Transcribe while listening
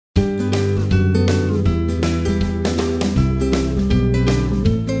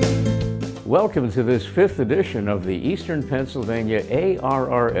Welcome to this 5th edition of the Eastern Pennsylvania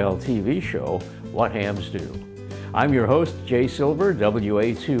ARRL TV show, What Hams Do. I'm your host, Jay Silber,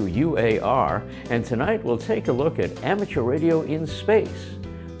 WA2UAR, and tonight we'll take a look at amateur radio in space,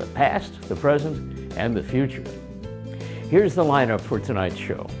 the past, the present, and the future. Here's the lineup for tonight's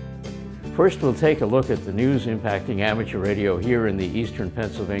show. First, we'll take a look at the news impacting amateur radio here in the Eastern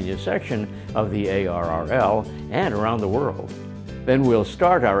Pennsylvania section of the ARRL and around the world. Then we'll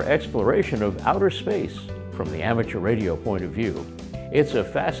start our exploration of outer space from the amateur radio point of view. It's a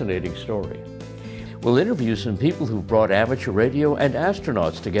fascinating story. We'll interview some people who've brought amateur radio and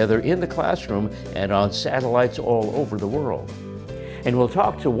astronauts together in the classroom and on satellites all over the world. And we'll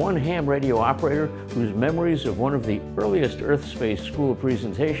talk to one ham radio operator whose memories of one of the earliest Earth Space School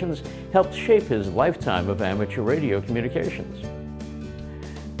presentations helped shape his lifetime of amateur radio communications.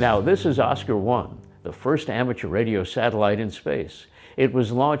 Now, this is Oscar 1, the first amateur radio satellite in space. It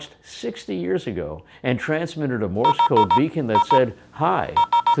was launched 60 years ago and transmitted a Morse code beacon that said "Hi"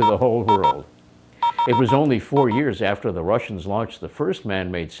 to the whole world. It was only 4 years after the Russians launched the first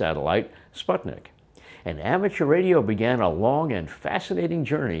man-made satellite, Sputnik, and amateur radio began a long and fascinating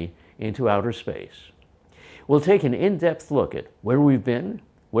journey into outer space. We'll take an in-depth look at where we've been,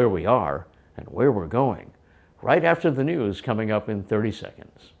 where we are, and where we're going, right after the news coming up in 30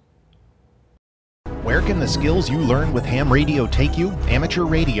 seconds. Where can the skills you learn with ham radio take you? Amateur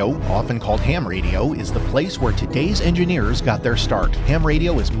radio, often called ham radio, is the place where today's engineers got their start. Ham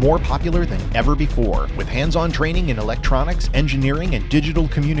radio is more popular than ever before. With hands-on training in electronics, engineering, and digital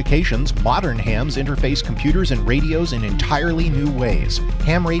communications, modern hams interface computers and radios in entirely new ways.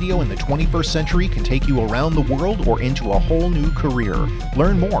 Ham radio in the 21st century can take you around the world or into a whole new career.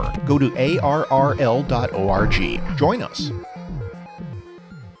 Learn more. Go to arrl.org. Join us.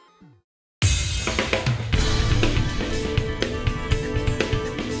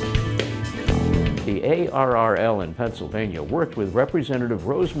 The ARRL in Pennsylvania worked with Representative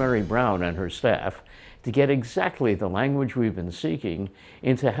Rosemary Brown and her staff to get exactly the language we've been seeking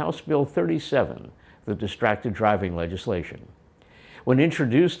into House Bill 37, the distracted driving legislation. When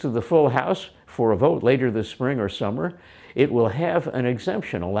introduced to the full House for a vote later this spring or summer, it will have an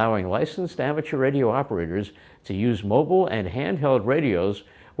exemption allowing licensed amateur radio operators to use mobile and handheld radios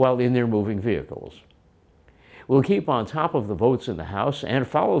while in their moving vehicles. We'll keep on top of the votes in the House and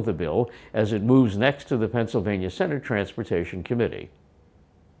follow the bill as it moves next to the Pennsylvania Senate Transportation Committee.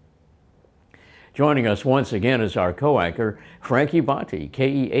 Joining us once again is our co-anchor, Frankie Bonte,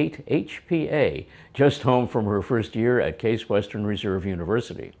 KE8HPA, just home from her first year at Case Western Reserve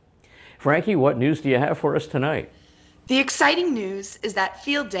University. Frankie, what news do you have for us tonight? The exciting news is that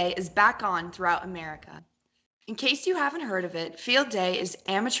Field Day is back on throughout America. In case you haven't heard of it, Field Day is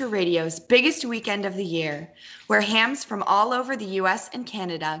amateur radio's biggest weekend of the year, where hams from all over the US and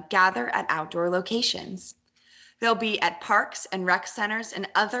Canada gather at outdoor locations. They'll be at parks and rec centers and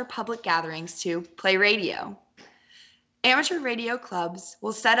other public gatherings to play radio. Amateur radio clubs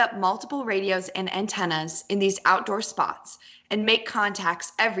will set up multiple radios and antennas in these outdoor spots and make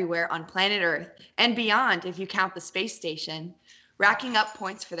contacts everywhere on planet Earth and beyond if you count the space station, racking up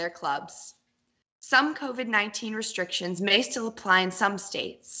points for their clubs. Some COVID-19 restrictions may still apply in some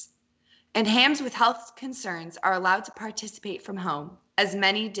states, and hams with health concerns are allowed to participate from home, as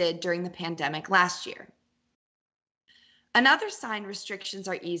many did during the pandemic last year. Another sign restrictions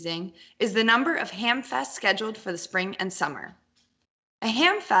are easing is the number of ham fests scheduled for the spring and summer. A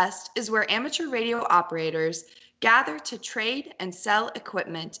ham fest is where amateur radio operators gather to trade and sell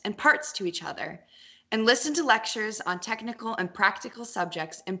equipment and parts to each other, and listen to lectures on technical and practical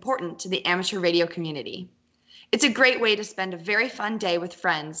subjects important to the amateur radio community. It's a great way to spend a very fun day with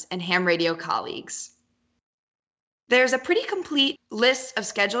friends and ham radio colleagues. There's a pretty complete list of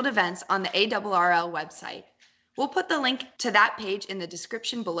scheduled events on the ARRL website. We'll put the link to that page in the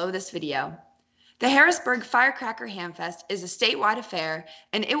description below this video. The Harrisburg Firecracker Hamfest is a statewide affair,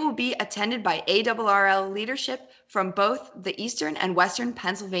 and it will be attended by ARRL leadership from both the Eastern and Western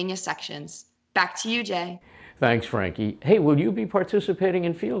Pennsylvania sections. Back to you, Jay. Thanks, Frankie. Hey, will you be participating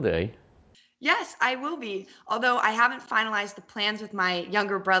in Field Day? Yes, I will be, although I haven't finalized the plans with my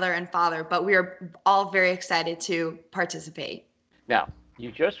younger brother and father, but we are all very excited to participate. Now,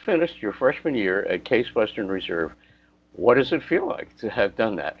 you just finished your freshman year at Case Western Reserve. What does it feel like to have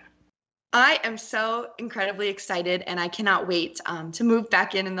done that? I am so incredibly excited, and I cannot wait to move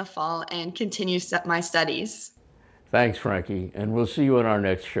back in the fall and continue my studies. Thanks, Frankie, and we'll see you in our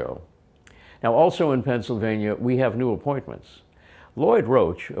next show. Now, also in Pennsylvania, we have new appointments. Lloyd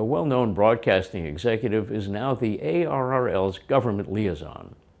Roach, a well-known broadcasting executive, is now the ARRL's government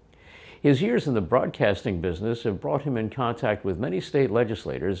liaison. His years in the broadcasting business have brought him in contact with many state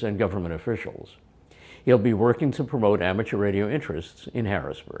legislators and government officials. He'll be working to promote amateur radio interests in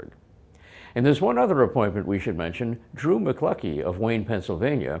Harrisburg. And there's one other appointment we should mention. Drew McLucky of Wayne,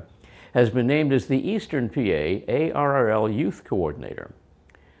 Pennsylvania, has been named as the Eastern PA ARRL Youth Coordinator.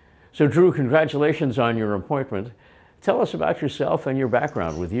 So Drew, congratulations on your appointment. Tell us about yourself and your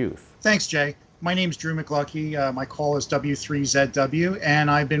background with youth. Thanks, Jay. My name's Drew McLucky. My call is W3ZW,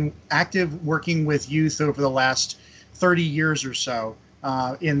 and I've been active working with youth over the last 30 years or so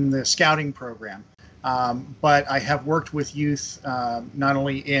in the scouting program. But I have worked with youth not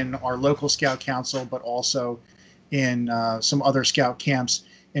only in our local Scout Council, but also in some other Scout camps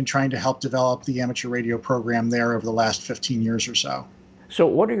in trying to help develop the amateur radio program there over the last 15 years or so. So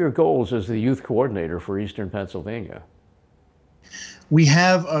what are your goals as the youth coordinator for Eastern Pennsylvania? We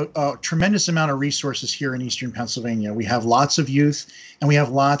have a tremendous amount of resources here in Eastern Pennsylvania. We have lots of youth and we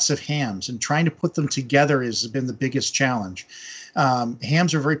have lots of hams, and trying to put them together has been the biggest challenge.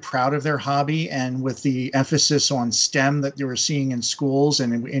 Hams are very proud of their hobby, and with the emphasis on STEM that they were seeing in schools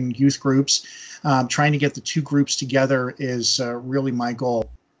and in youth groups, trying to get the two groups together is really my goal.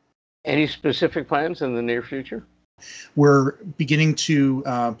 Any specific plans in the near future? We're beginning to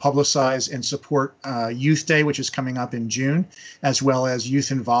publicize and support Youth Day, which is coming up in June, as well as youth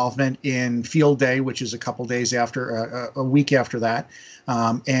involvement in Field Day, which is a couple days after, a week after that,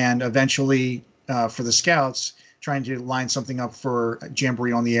 and eventually for the Scouts, trying to line something up for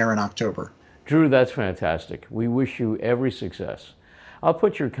Jamboree on the Air in October. Drew, that's fantastic. We wish you every success. I'll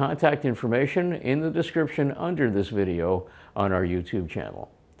put your contact information in the description under this video on our YouTube channel.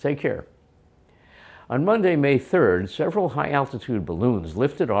 Take care. On Monday, May 3rd, several high-altitude balloons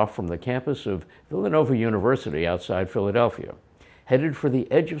lifted off from the campus of Villanova University outside Philadelphia, headed for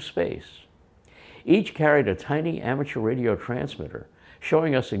the edge of space. Each carried a tiny amateur radio transmitter,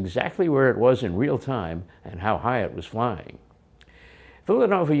 showing us exactly where it was in real time and how high it was flying.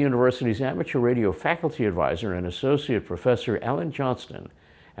 Villanova University's amateur radio faculty advisor and associate professor Alan Johnston,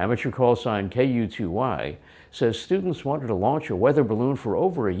 amateur call sign KU2Y, says students wanted to launch a weather balloon for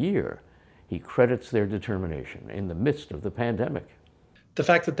over a year. He credits their determination in the midst of the pandemic. The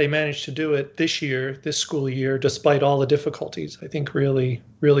fact that they managed to do it this year, this school year, despite all the difficulties, I think really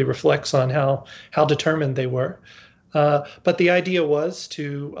reflects on how determined they were. But the idea was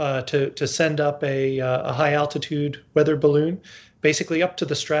to send up a high altitude weather balloon, basically up to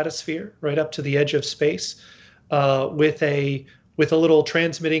the stratosphere, right up to the edge of space, with a little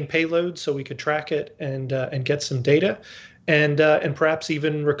transmitting payload, so we could track it and get some data, and perhaps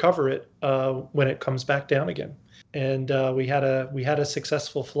even recover it when it comes back down again. And we had a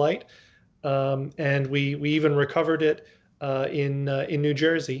successful flight, and we even recovered it in New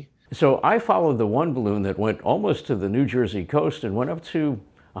Jersey. So I followed the one balloon that went almost to the New Jersey coast and went up to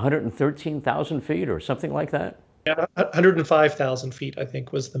 113,000 feet or something like that. Yeah, 105,000 feet, I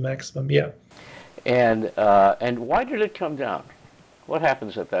think, was the maximum. Yeah. And why did it come down? What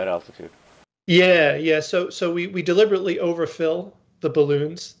happens at that altitude? Yeah. So we deliberately overfill the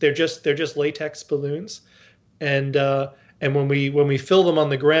balloons. They're just latex balloons, and when we fill them on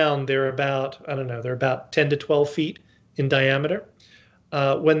the ground, they're about 10 to 12 feet in diameter.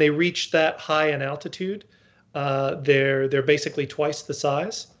 When they reach that high in altitude, they're basically twice the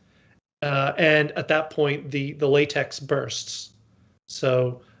size, and at that point the latex bursts.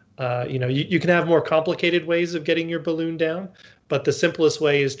 So you can have more complicated ways of getting your balloon down, but the simplest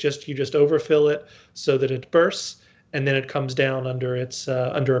way is you just overfill it so that it bursts, and then it comes down under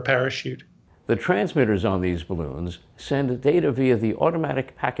a parachute. The transmitters on these balloons send data via the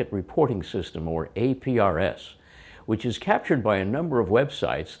Automatic Packet Reporting System, or APRS, which is captured by a number of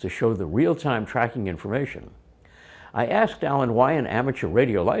websites to show the real-time tracking information. I asked Alan why an amateur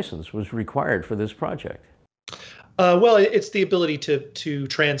radio license was required for this project. Well, it's the ability to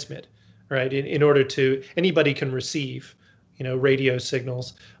transmit, right? In order to, anybody can receive, radio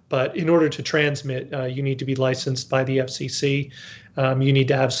signals, but in order to transmit, you need to be licensed by the FCC. You need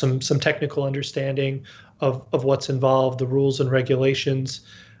to have some technical understanding of what's involved, the rules and regulations.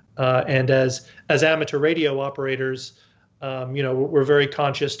 And as amateur radio operators, we're very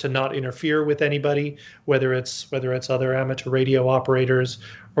conscious to not interfere with anybody, whether it's other amateur radio operators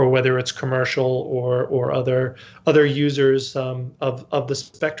or whether it's commercial or other users of the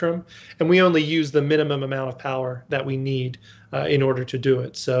spectrum. And we only use the minimum amount of power that we need in order to do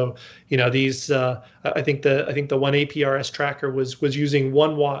it. So these I think the one APRS tracker was using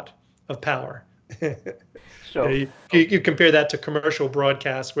 1 watt of power. So you compare that to commercial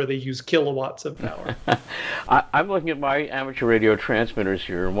broadcasts where they use kilowatts of power. I'm looking at my amateur radio transmitters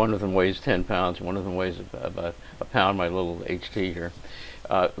here, and one of them weighs 10 pounds, one of them weighs about a pound, my little HT here.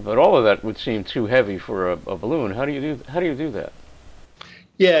 But all of that would seem too heavy for a balloon. How do you do that?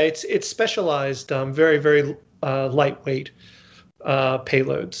 Yeah, it's specialized, very, very lightweight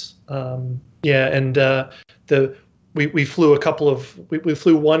payloads. We flew we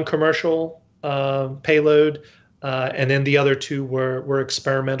flew one commercial payload, and then the other two were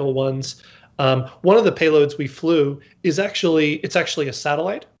experimental ones. One of the payloads we flew is actually a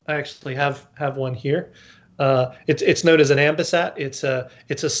satellite. I actually have one here. It's known as an AMSAT.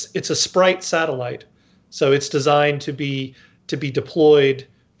 It's a Sprite satellite, so it's designed to be deployed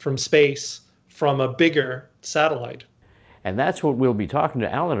from space from a bigger satellite. And that's what we'll be talking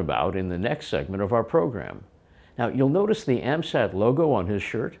to Alan about in the next segment of our program. Now, you'll notice the AMSAT logo on his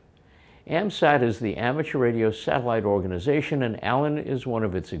shirt. AMSAT is the Amateur Radio Satellite Organization, and Alan is one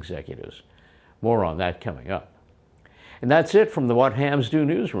of its executives. More on that coming up. And that's it from the What Hams Do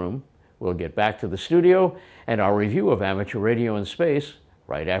newsroom. We'll get back to the studio and our review of amateur radio in space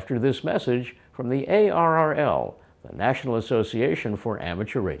right after this message from the ARRL, the National Association for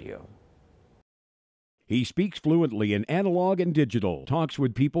Amateur Radio. He speaks fluently in analog and digital, talks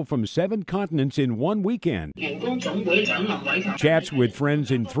with people from 7 continents in one weekend, chats with friends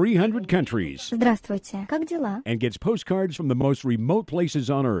in 300 countries, Здравствуйте, как дела? and gets postcards from the most remote places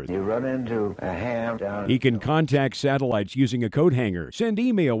on Earth. You run into a ham down. He can contact satellites using a coat hanger, send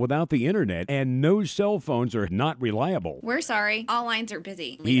email without the internet, and knows cell phones are not reliable. We're sorry, all lines are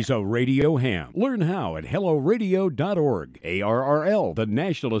busy. He's a radio ham. Learn how at helloradio.org. ARRL, the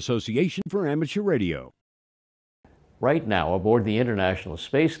National Association for Amateur Radio. Right now, aboard the International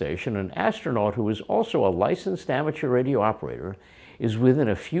Space Station, an astronaut who is also a licensed amateur radio operator is within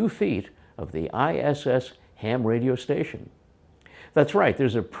a few feet of the ISS ham radio station. That's right,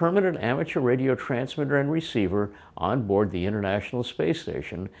 there's a permanent amateur radio transmitter and receiver on board the International Space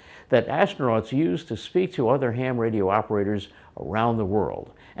Station that astronauts use to speak to other ham radio operators around the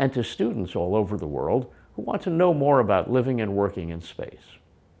world and to students all over the world who want to know more about living and working in space.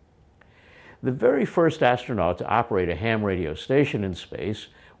 The very first astronaut to operate a ham radio station in space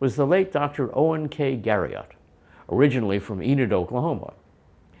was the late Dr. Owen K. Garriott, originally from Enid, Oklahoma.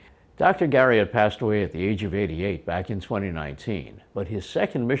 Dr. Garriott passed away at the age of 88 back in 2019, but his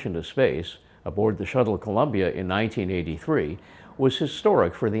second mission to space, aboard the shuttle Columbia in 1983, was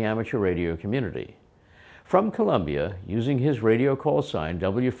historic for the amateur radio community. From Columbia, using his radio call sign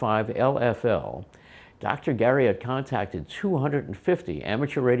W5LFL, Dr. Garriott contacted 250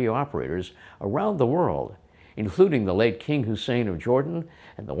 amateur radio operators around the world, including the late King Hussein of Jordan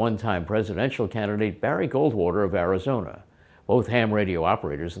and the one-time presidential candidate Barry Goldwater of Arizona, both ham radio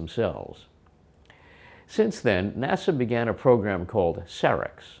operators themselves. Since then, NASA began a program called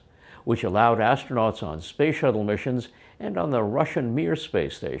SAREX, which allowed astronauts on space shuttle missions and on the Russian Mir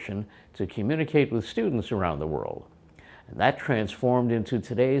space station to communicate with students around the world. And that transformed into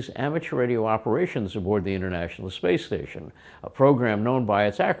today's amateur radio operations aboard the International Space Station, a program known by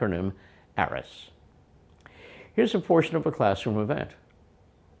its acronym, ARIS. Here's a portion of a classroom event.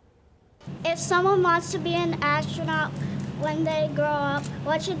 If someone wants to be an astronaut when they grow up,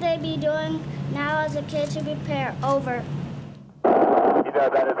 what should they be doing now as a kid to prepare? Over. You know,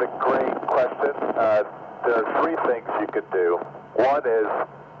 that is a great question. There are 3 things you could do. One is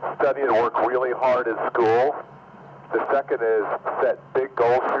study and work really hard at school. The second is set big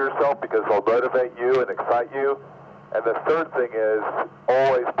goals for yourself because they'll motivate you and excite you. And the third thing is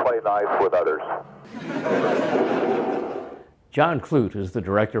always play nice with others. John Clute is the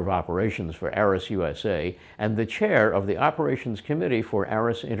Director of Operations for ARIS USA and the Chair of the Operations Committee for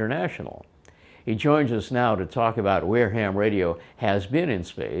ARIS International. He joins us now to talk about where ham radio has been in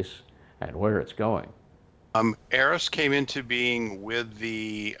space and where it's going. ARIS came into being with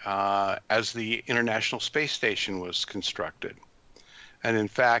as the International Space Station was constructed. And in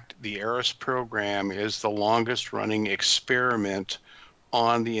fact, the ARIS program is the longest running experiment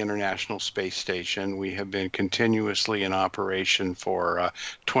on the International Space Station. We have been continuously in operation for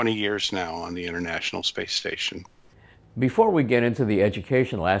 20 years now on the International Space Station. Before we get into the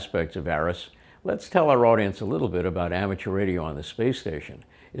educational aspects of ARIS, let's tell our audience a little bit about amateur radio on the space station.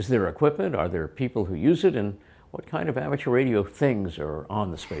 Is there equipment? Are there people who use it? And what kind of amateur radio things are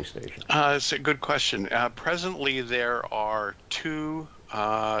on the space station? It's a good question. Presently, there are two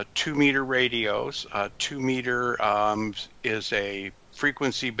 2-meter radios. 2-meter is a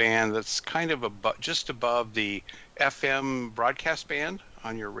frequency band that's kind of just above the FM broadcast band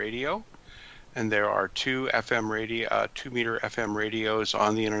on your radio. And there are 2-meter FM radios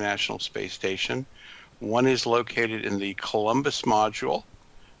on the International Space Station. One is located in the Columbus module.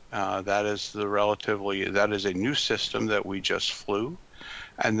 That is a new system that we just flew.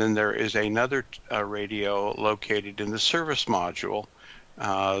 And then there is another radio located in the service module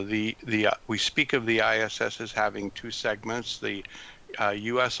We speak of the ISS as having two segments, the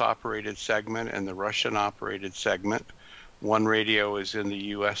U.S. operated segment and the Russian operated segment. One radio is in the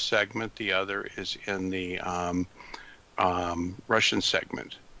U.S. segment, the other is in the Russian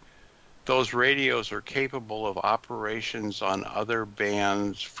segment. Those radios are capable of operations on other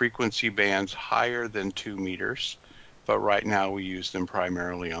bands, frequency bands higher than 2 meters, but right now we use them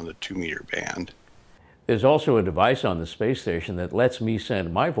primarily on the 2-meter band. There's also a device on the space station that lets me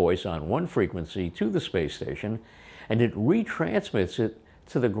send my voice on one frequency to the space station, and it retransmits it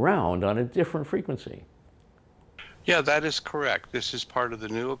to the ground on a different frequency. Yeah, that is correct. This is part of the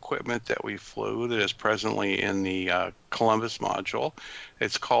new equipment that we flew that is presently in the Columbus module.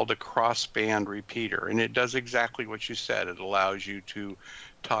 It's called a cross-band repeater, and it does exactly what you said. It allows you to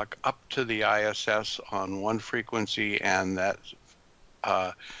talk up to the ISS on one frequency, and that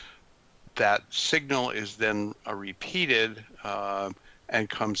signal is then repeated and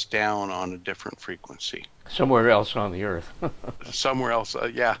comes down on a different frequency. Somewhere else on the Earth. Somewhere else,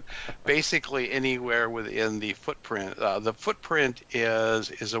 yeah. Basically anywhere within the footprint. The footprint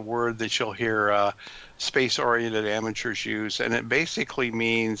is a word that you'll hear space-oriented amateurs use, and it basically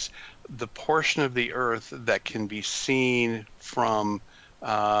means the portion of the Earth that can be seen from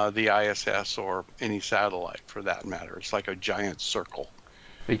the ISS or any satellite, for that matter. It's like a giant circle.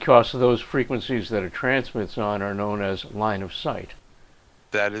 Because those frequencies that it transmits on are known as line of sight.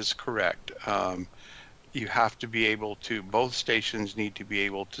 That is correct. You have to be able to, both stations need to be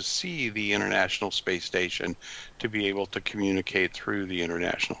able to see the International Space Station to be able to communicate through the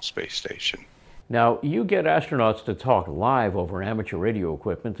International Space Station. Now, you get astronauts to talk live over amateur radio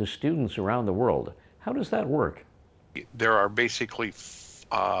equipment to students around the world. How does that work? There are basically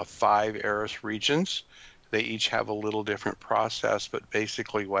 5 ARIS regions. They each have a little different process, but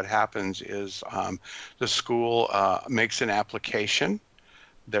basically what happens is the school makes an application.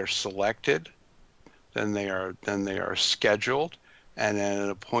 They're selected, then they are scheduled, and at an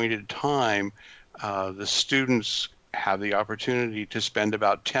appointed time, the students have the opportunity to spend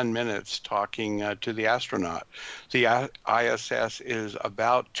about 10 minutes talking to the astronaut. The ISS is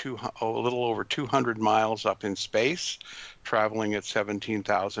about a little over 200 miles up in space, traveling at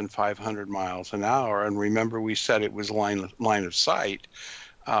 17,500 miles an hour. And remember, we said it was line of sight.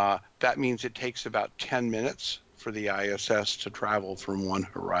 That means it takes about 10 minutes for the ISS to travel from one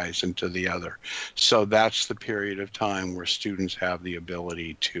horizon to the other. So that's the period of time where students have the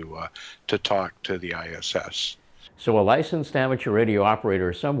ability to talk to the ISS. So a licensed amateur radio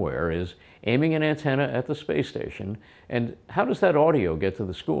operator somewhere is aiming an antenna at the space station, and how does that audio get to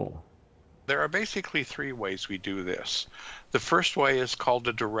the school? There are basically 3 ways we do this. The first way is called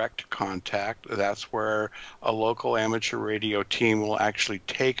a direct contact. That's where a local amateur radio team will actually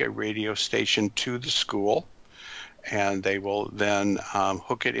take a radio station to the school, and they will then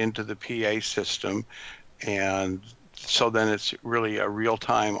hook it into the PA system, and so then it's really a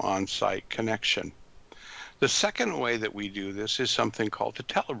real-time on-site connection. The second way that we do this is something called a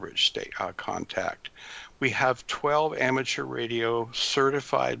telebridge contact. We have 12 amateur radio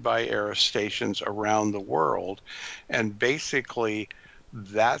certified by ARIS stations around the world, and basically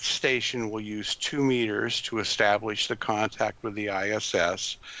that station will use 2 meters to establish the contact with the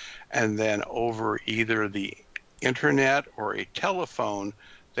ISS, and then over either the internet or a telephone,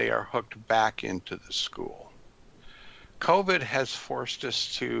 they are hooked back into the school. COVID has forced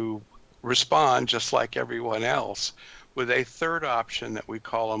us to respond, just like everyone else, with a third option that we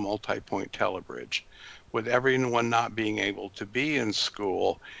call a multi-point telebridge. With everyone not being able to be in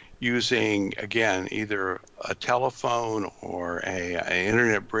school, using, again, either a telephone or an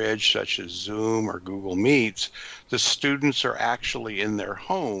internet bridge such as Zoom or Google Meets, the students are actually in their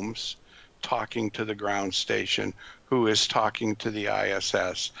homes talking to the ground station, who is talking to the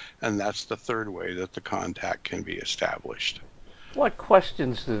ISS, and that's the third way that the contact can be established. What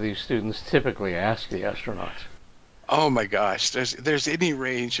questions do these students typically ask the astronauts? Oh my gosh, there's any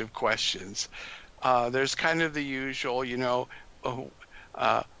range of questions. There's kind of the usual, you know,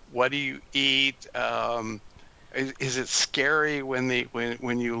 what do you eat? Is it scary when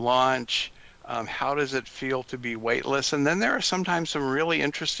you launch? How does it feel to be weightless? And then there are sometimes some really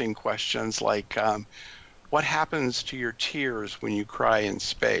interesting questions like, what happens to your tears when you cry in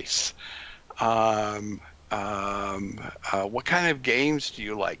space? What kind of games do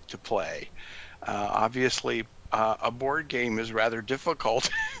you like to play? Obviously, a board game is rather difficult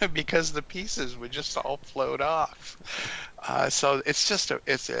because the pieces would just all float off. So it's just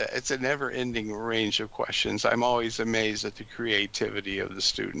it's a never-ending range of questions. I'm always amazed at the creativity of the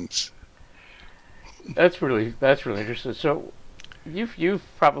students. That's really interesting. So you've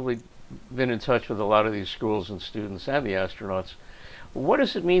probably been in touch with a lot of these schools and students and the astronauts. What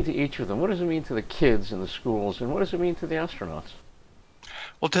does it mean to each of them? What does it mean to the kids in the schools, and what does it mean to the astronauts?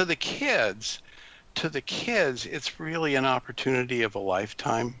 Well, to the kids, it's really an opportunity of a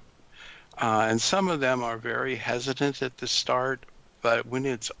lifetime. And some of them are very hesitant at the start, but when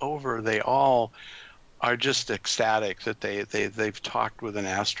it's over, they all are just ecstatic that they've talked with an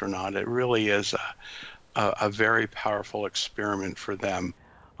astronaut. It really is a very powerful experiment for them.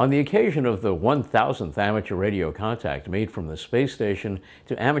 On the occasion of the 1,000th amateur radio contact made from the space station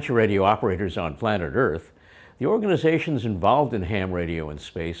to amateur radio operators on planet Earth, the organizations involved in ham radio in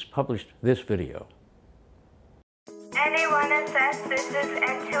space published this video. NA1SS, this is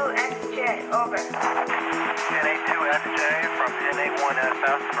N2SJ, over. NA2SJ from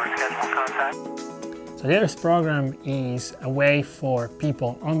NA1SS for scheduled contact. So the ARIS program is a way for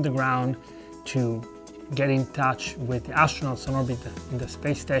people on the ground to get in touch with the astronauts on orbit in the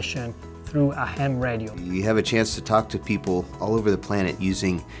space station through a ham radio. You have a chance to talk to people all over the planet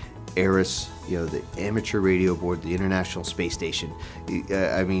using ARIS, the amateur radio aboard the International Space Station.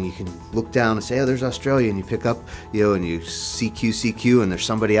 I mean, you can look down and say, oh, there's Australia, and you pick up, and you CQ, and there's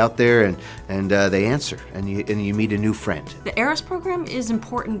somebody out there, and they answer, and you meet a new friend. The ARIS program is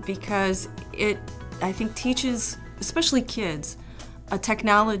important because it, I think, teaches, especially kids, a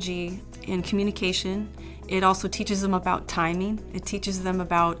technology in communication. It also teaches them about timing. It teaches them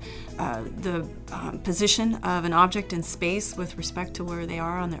about the position of an object in space with respect to where they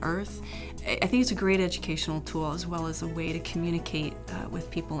are on the Earth. I think it's a great educational tool as well as a way to communicate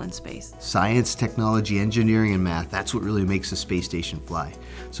with people in space. Science, technology, engineering, and math, that's what really makes a space station fly.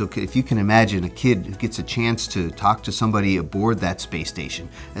 So if you can imagine a kid who gets a chance to talk to somebody aboard that space station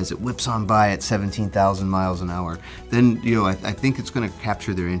as it whips on by at 17,000 miles an hour, then I think it's going to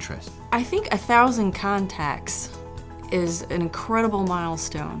capture their interest. I think 1,000 contacts is an incredible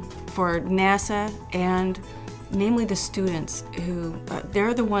milestone for NASA and namely the students who,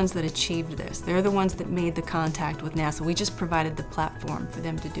 they're the ones that achieved this. They're the ones that made the contact with NASA. We just provided the platform for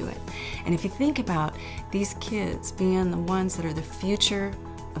them to do it. And if you think about these kids being the ones that are the future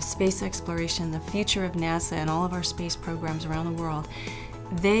of space exploration, the future of NASA and all of our space programs around the world,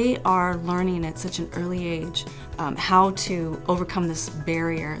 they are learning at such an early age how to overcome this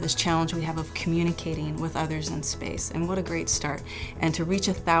barrier, this challenge we have of communicating with others in space. And what a great start. And to reach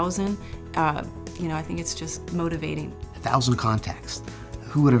 1,000, I think it's just motivating. 1,000 contacts.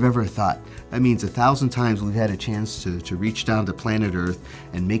 Who would have ever thought? That means 1,000 times we've had a chance to reach down to planet Earth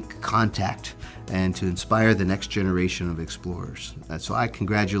and make contact and to inspire the next generation of explorers. So I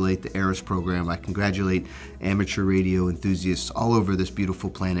congratulate the ARIS program. I congratulate amateur radio enthusiasts all over this beautiful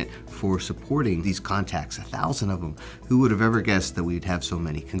planet for supporting these contacts, 1,000 of them. Who would have ever guessed that we'd have so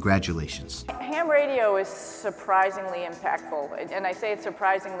many? Congratulations. Ham radio is surprisingly impactful, and I say it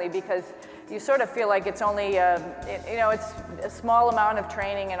surprisingly because you sort of feel like it's only, it's a small amount of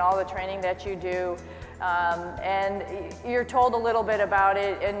training and all the training that you do. And you're told a little bit about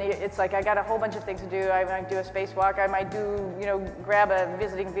it, and it's like, I got a whole bunch of things to do. I might do a spacewalk, I might do, grab a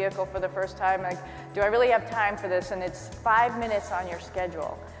visiting vehicle for the first time. Like, do I really have time for this? And it's 5 minutes on your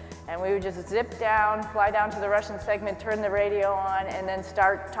schedule. And we would just zip down, fly down to the Russian segment, turn the radio on, and then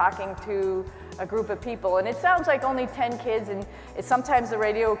start talking to a group of people. And it sounds like only 10 kids, and sometimes the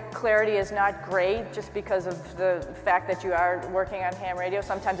radio clarity is not great just because of the fact that you are working on ham radio.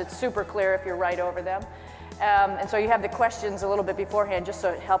 Sometimes it's super clear if you're right over them. And so you have the questions a little bit beforehand just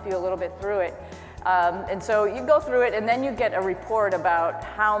to help you a little bit through it. And so you go through it, and then you get a report about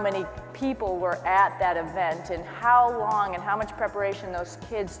how many people were at that event and how long and how much preparation those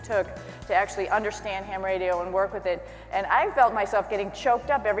kids took to actually understand ham radio and work with it. And I felt myself getting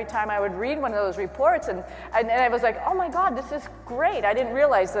choked up every time I would read one of those reports, and I was like, oh my God, this is great. I didn't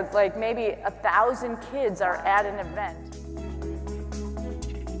realize that like maybe 1,000 kids are at an event.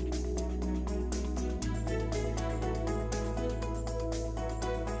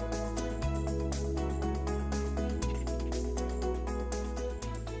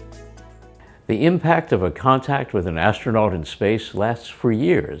 The impact of a contact with an astronaut in space lasts for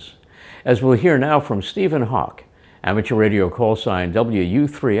years, as we'll hear now from Stephen Hawk, amateur radio call sign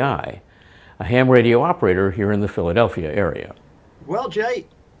WU3I, a ham radio operator here in the Philadelphia area. Well, Jay,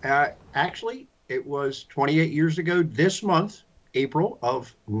 actually, it was 28 years ago this month, April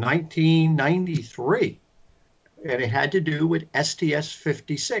of 1993, and it had to do with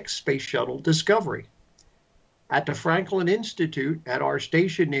STS-56, Space Shuttle Discovery. At the Franklin Institute at our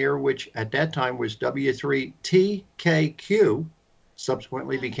station there, which at that time was W3TKQ,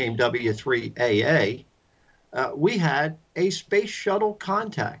 subsequently became W3AA, we had a space shuttle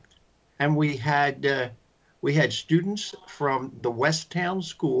contact. And we had students from the Westtown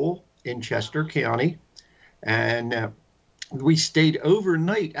School in Chester County, and we stayed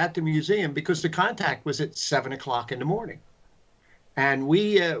overnight at the museum because the contact was at 7 o'clock in the morning. And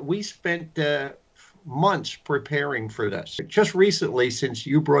we spent months preparing for this. Just recently, since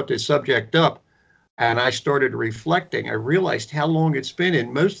you brought this subject up and I started reflecting, I realized how long it's been.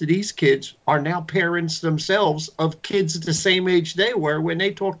 And most of these kids are now parents themselves of kids the same age they were when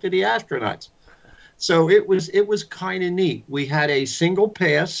they talked to the astronauts. So it was kind of neat. We had a single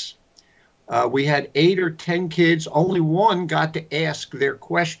pass. We had 8 or 10 kids. Only one got to ask their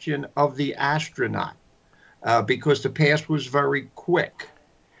question of the astronaut because the pass was very quick.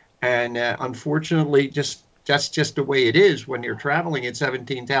 And unfortunately, that's just the way it is when you're traveling at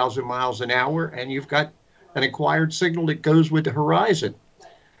 17,000 miles an hour and you've got an acquired signal that goes with the horizon.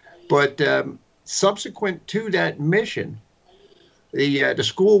 But subsequent to that mission, the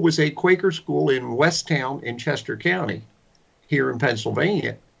school was a Quaker school in Westtown in Chester County here in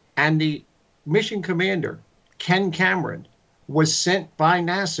Pennsylvania. And the mission commander, Ken Cameron, was sent by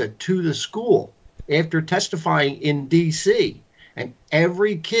NASA to the school after testifying in D.C. And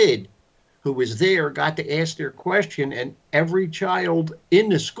every kid who was there got to ask their question, and every child in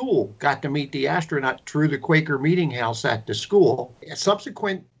the school got to meet the astronaut through the Quaker meeting house at the school.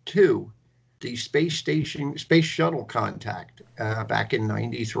 Subsequent to the space shuttle contact back in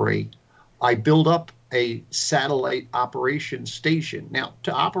 '93, I built up a satellite operations station. Now,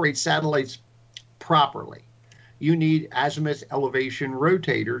 to operate satellites properly, you need azimuth elevation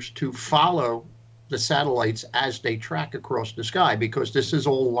rotators to follow the satellites as they track across the sky, because this is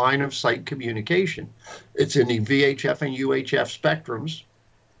all line of sight communication. It's in the VHF and UHF spectrums.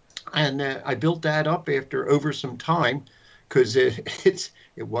 And I built that up over some time because it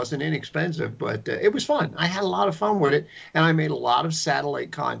wasn't inexpensive, but it was fun. I had a lot of fun with it, and I made a lot of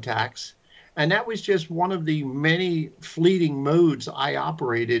satellite contacts. And that was just one of the many fleeting modes I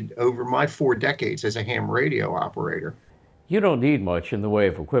operated over my 4 decades as a ham radio operator. You don't need much in the way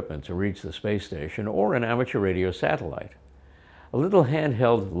of equipment to reach the space station or an amateur radio satellite. A little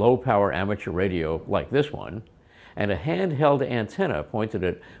handheld low-power amateur radio like this one, and a handheld antenna pointed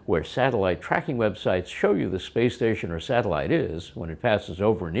at where satellite tracking websites show you the space station or satellite is when it passes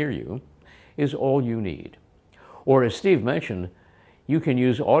over near you, is all you need. Or as Steve mentioned, you can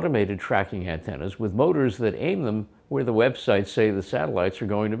use automated tracking antennas with motors that aim them where the websites say the satellites are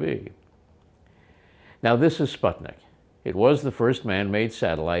going to be. Now this is Sputnik. It was the first man-made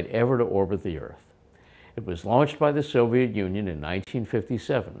satellite ever to orbit the Earth. It was launched by the Soviet Union in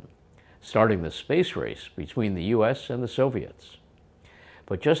 1957, starting the space race between the US and the Soviets.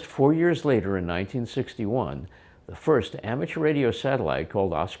 But just 4 years later, in 1961, the first amateur radio satellite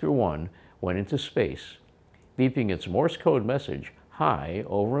called Oscar 1 went into space, beeping its Morse code message "Hi"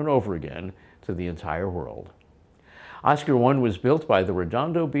 over and over again to the entire world. Oscar 1 was built by the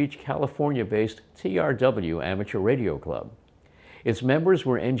Redondo Beach, California-based TRW Amateur Radio Club. Its members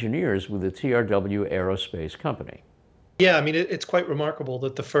were engineers with the TRW Aerospace Company. Yeah, I mean, it's quite remarkable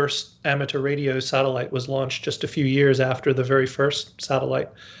that the first amateur radio satellite was launched just a few years after the very first satellite.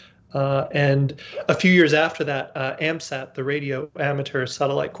 And a few years after that, AMSAT, the Radio Amateur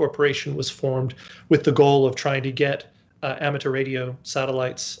Satellite Corporation, was formed with the goal of trying to get amateur radio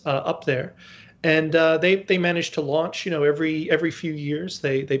satellites up there. And they managed to launch, every few years.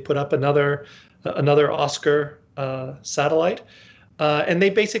 They put up another Oscar satellite, and they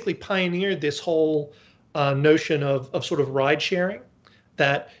basically pioneered this whole notion of sort of ride sharing,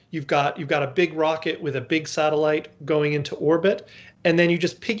 that you've got a big rocket with a big satellite going into orbit, and then you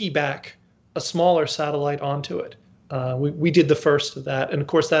just piggyback a smaller satellite onto it. We did the first of that, and of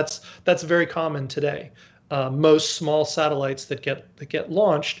course that's very common today. Most small satellites that get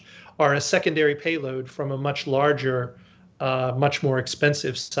launched are a secondary payload from a much larger, much more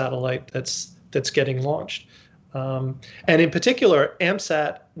expensive satellite that's getting launched. And in particular,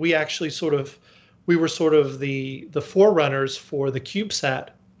 AMSAT, we were sort of the forerunners for the CubeSat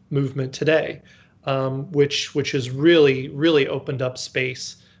movement today, which has really opened up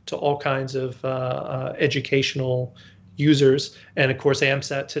space to all kinds of educational users. And of course,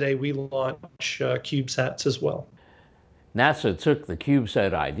 AMSAT today, we launch CubeSats as well. NASA took the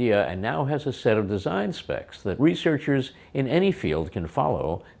CubeSat idea and now has a set of design specs that researchers in any field can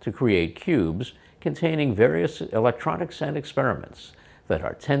follow to create cubes containing various electronics and experiments that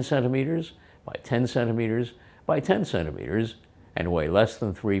are 10 centimeters by 10 centimeters by 10 centimeters and weigh less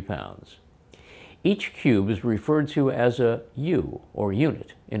than 3 pounds. Each cube is referred to as a U, or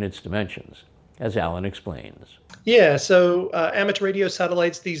unit, in its dimensions, as Alan explains. Yeah, so amateur radio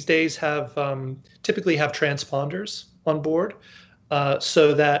satellites these days typically have transponders on board,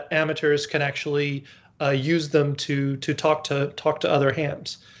 so that amateurs can actually use them to talk to other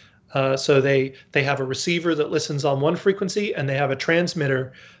hams. So they have a receiver that listens on one frequency, and they have a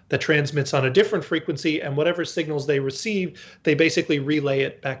transmitter that transmits on a different frequency, and whatever signals they receive, they basically relay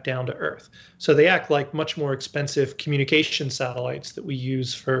it back down to Earth. So they act like much more expensive communication satellites that we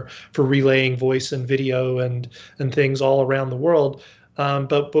use for relaying voice and video and things all around the world.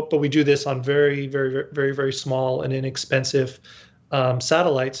 But we do this on very, very, very, very small and inexpensive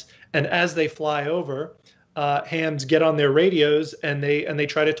satellites. And as they fly over, hams get on their radios and they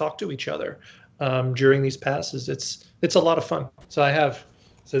try to talk to each other during these passes. It's a lot of fun.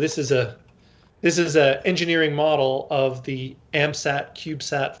 So this is a engineering model of the AMSAT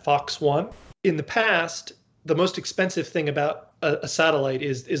CubeSat Fox 1. In the past, the most expensive thing about a satellite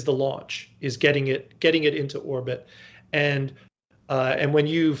is the launch, is getting it into orbit, and when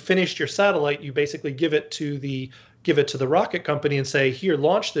you finished your satellite, you basically give it to the rocket company and say, here,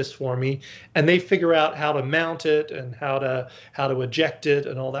 launch this for me, and they figure out how to mount it and how to eject it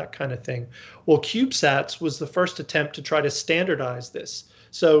and all that kind of thing. Well, CubeSats was the first attempt to try to standardize this.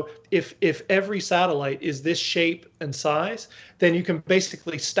 So if every satellite is this shape and size, then you can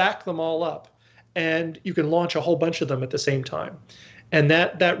basically stack them all up, and you can launch a whole bunch of them at the same time, and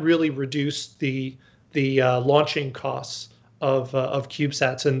that really reduced the launching costs of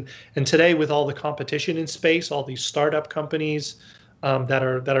CubeSats. And today, with all the competition in space, all these startup companies that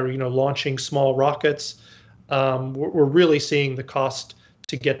are launching small rockets, we're really seeing the cost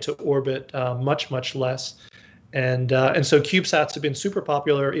to get to orbit much less. And so CubeSats have been super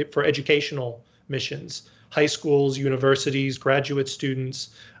popular for educational missions. High schools, universities, graduate students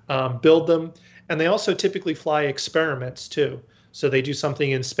build them, and they also typically fly experiments too. So they do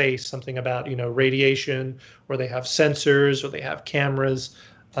something in space, something about radiation, or they have sensors, or they have cameras.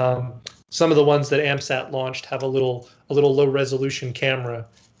 Some of the ones that AMSAT launched have a little low resolution camera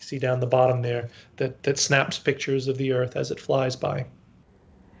you see down the bottom there that snaps pictures of the Earth as it flies by.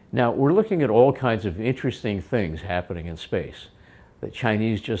 Now, we're looking at all kinds of interesting things happening in space. The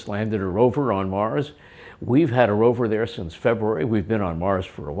Chinese just landed a rover on Mars. We've had a rover there since February. We've been on Mars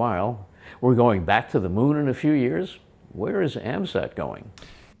for a while. We're going back to the moon in a few years. Where is AMSAT going?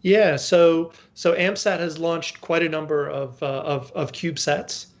 Yeah, so AMSAT has launched quite a number of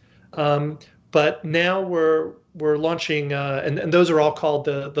CubeSats, but now we're launching, and those are all called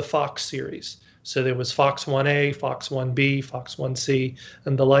the Fox series. So there was Fox 1A, Fox 1B, Fox 1C,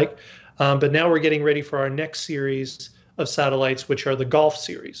 and the like. But now we're getting ready for our next series of satellites, which are the Golf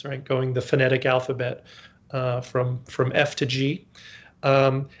series, right? Going the phonetic alphabet from F to G.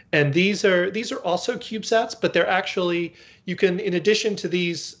 And these are also CubeSats, but they're actually, you can, in addition to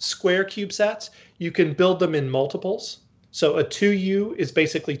these square CubeSats, you can build them in multiples. So a 2U is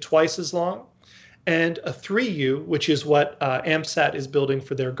basically twice as long. And a 3U, which is what AMSAT is building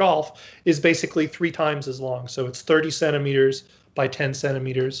for their Golf, is basically 3 times as long. So it's 30 centimeters by 10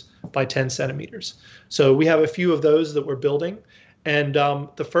 centimeters by 10 centimeters. So we have a few of those that we're building. And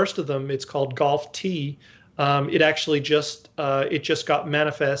the first of them, it's called Golf T. It actually just got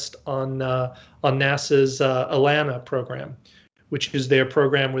manifest on NASA's ALANA program, which is their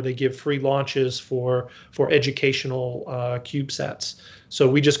program where they give free launches for educational CubeSats. So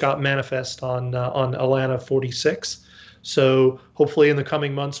we just got manifest on ALANA 46. So hopefully in the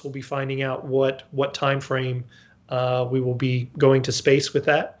coming months we'll be finding out what time frame we will be going to space with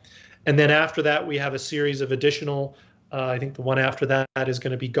that. And then after that we have a series of additional. I think the one after that is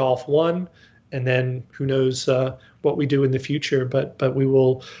going to be Golf 1. And then who knows what we do in the future, but we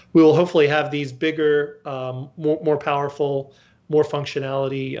will hopefully have these bigger, more powerful, more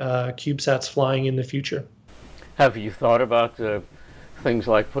functionality CubeSats flying in the future. Have you thought about things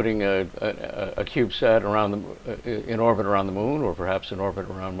like putting a CubeSat in orbit around the moon, or perhaps in orbit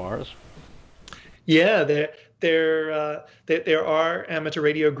around Mars? Yeah, there are amateur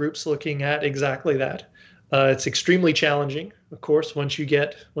radio groups looking at exactly that. It's extremely challenging, of course, once you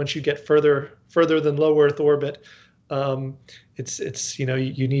get further than low Earth orbit. It's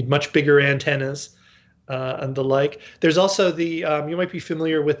you need much bigger antennas and the like. There's also the you might be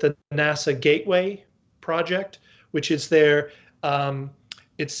familiar with the NASA Gateway project, which is their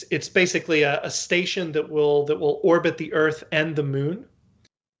it's basically a station that will orbit the Earth and the Moon,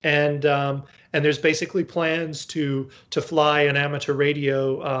 and there's basically plans to fly an amateur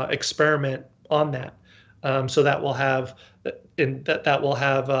radio experiment on that. So that will have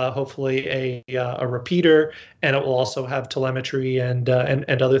hopefully a repeater, and it will also have telemetry and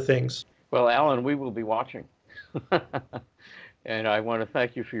other things. Well, Alan, we will be watching. And I want to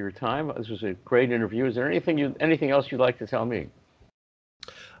thank you for your time. This was a great interview. Is there anything else you'd like to tell me?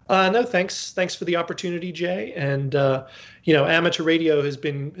 No, thanks for the opportunity, Jay. And amateur radio has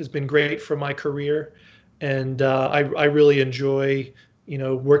been great for my career, and I really enjoy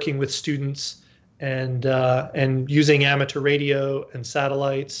working with students and using amateur radio and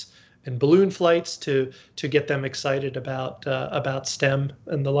satellites and balloon flights to get them excited about STEM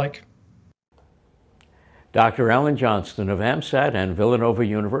and the like. Dr. Alan Johnston of AMSAT and Villanova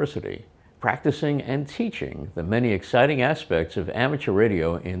University, practicing and teaching the many exciting aspects of amateur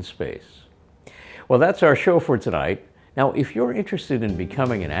radio in space. Well, that's our show for tonight. Now, if you're interested in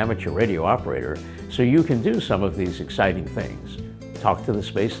becoming an amateur radio operator so you can do some of these exciting things, talk to the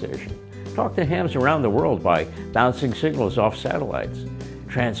space station, talk to hams around the world by bouncing signals off satellites,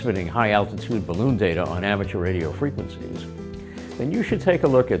 transmitting high-altitude balloon data on amateur radio frequencies, then you should take a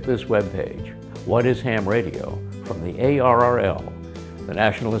look at this webpage, What is Ham Radio, from the ARRL, the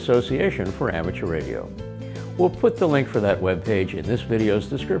National Association for Amateur Radio. We'll put the link for that webpage in this video's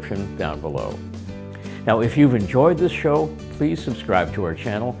description down below. Now, if you've enjoyed this show, please subscribe to our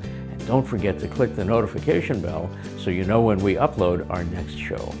channel and don't forget to click the notification bell so you know when we upload our next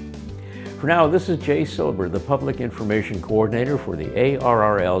show. For now, this is Jay Silber, the Public Information Coordinator for the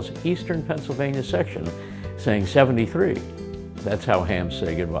ARRL's Eastern Pennsylvania section, saying 73. That's how hams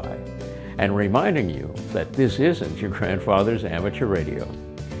say goodbye. And reminding you that this isn't your grandfather's amateur radio.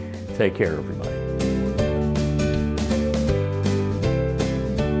 Take care, everybody.